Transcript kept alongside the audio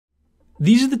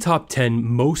These are the top 10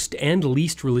 most and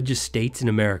least religious states in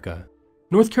America.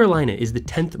 North Carolina is the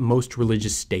 10th most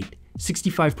religious state.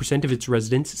 65% of its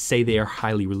residents say they are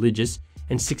highly religious,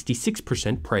 and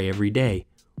 66% pray every day.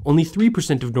 Only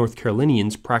 3% of North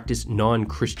Carolinians practice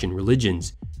non-Christian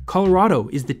religions. Colorado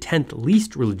is the 10th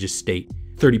least religious state.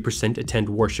 30% attend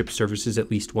worship services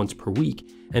at least once per week,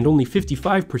 and only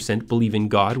 55% believe in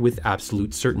God with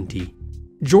absolute certainty.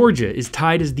 Georgia is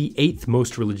tied as the 8th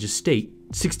most religious state.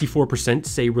 64%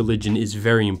 say religion is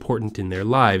very important in their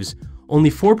lives.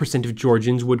 Only 4% of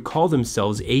Georgians would call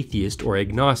themselves atheist or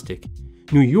agnostic.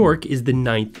 New York is the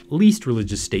 9th least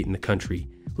religious state in the country.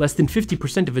 Less than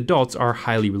 50% of adults are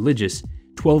highly religious.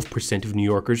 12% of New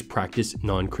Yorkers practice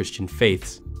non-Christian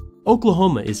faiths.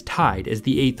 Oklahoma is tied as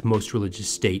the 8th most religious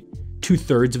state.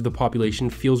 2/3 of the population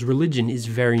feels religion is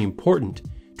very important.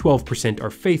 12% are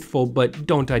faithful but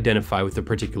don't identify with a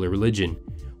particular religion.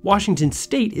 Washington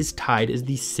State is tied as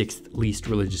the 6th least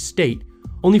religious state.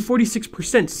 Only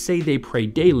 46% say they pray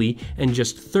daily, and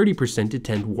just 30%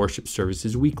 attend worship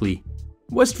services weekly.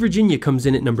 West Virginia comes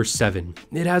in at number 7.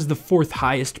 It has the 4th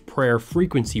highest prayer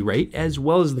frequency rate, as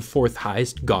well as the 4th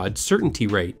highest God certainty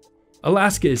rate.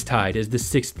 Alaska is tied as the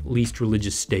 6th least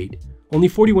religious state. Only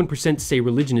 41% say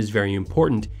religion is very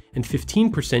important, and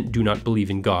 15% do not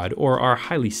believe in God or are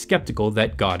highly skeptical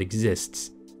that God exists.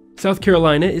 South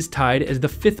Carolina is tied as the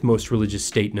 5th most religious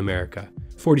state in America.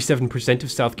 47% of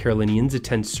South Carolinians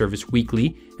attend service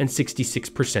weekly, and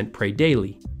 66% pray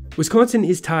daily. Wisconsin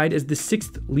is tied as the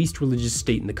 6th least religious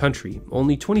state in the country.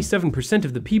 Only 27%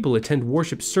 of the people attend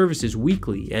worship services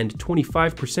weekly, and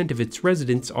 25% of its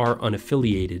residents are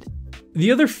unaffiliated.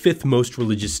 The other 5th most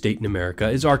religious state in America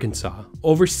is Arkansas.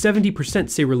 Over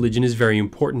 70% say religion is very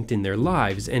important in their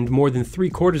lives, and more than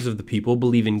 3/4 of the people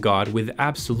believe in God with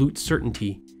absolute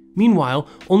certainty. Meanwhile,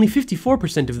 only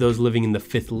 54% of those living in the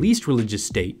 5th least religious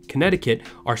state, Connecticut,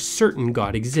 are certain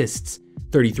God exists.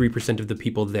 33% of the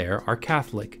people there are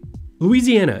Catholic.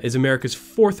 Louisiana is America's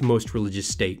 4th most religious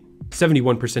state.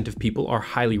 71% of people are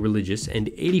highly religious, and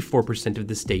 84% of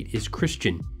the state is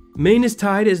Christian. Maine is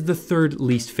tied as the 3rd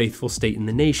least faithful state in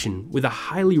the nation, with a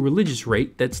highly religious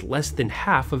rate that's less than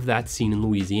half of that seen in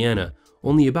Louisiana.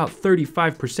 Only about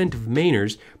 35% of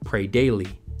Mainers pray daily.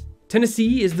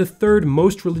 Tennessee is the 3rd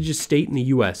most religious state in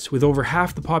the US, with over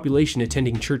half the population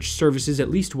attending church services at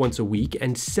least once a week,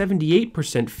 and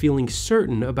 78% feeling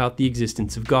certain about the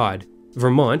existence of God.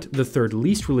 Vermont, the 3rd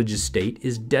least religious state,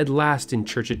 is dead last in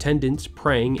church attendance.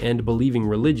 Praying and believing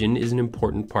religion is an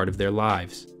important part of their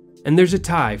lives. And there's a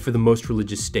tie for the most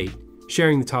religious state.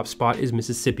 Sharing the top spot is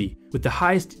Mississippi, with the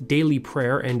highest daily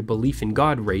prayer and belief in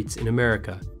God rates in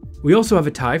America. We also have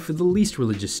a tie for the least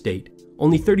religious state.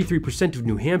 Only 33% of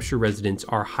New Hampshire residents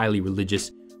are highly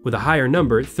religious, with a higher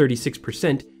number,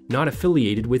 36%, not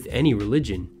affiliated with any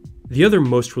religion. The other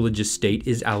most religious state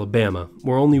is Alabama,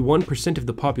 where only 1% of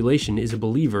the population is a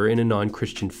believer in a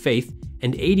non-Christian faith,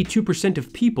 and 82%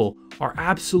 of people are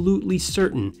absolutely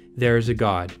certain there is a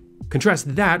God.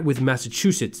 Contrast that with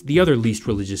Massachusetts, the other least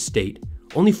religious state.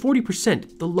 Only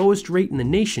 40%, the lowest rate in the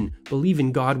nation, believe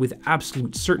in God with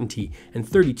absolute certainty, and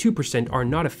 32% are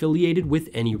not affiliated with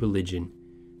any religion.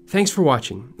 Thanks for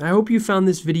watching. I hope you found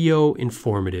this video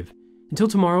informative. Until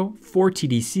tomorrow, for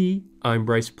TDC, I'm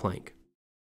Bryce Plank.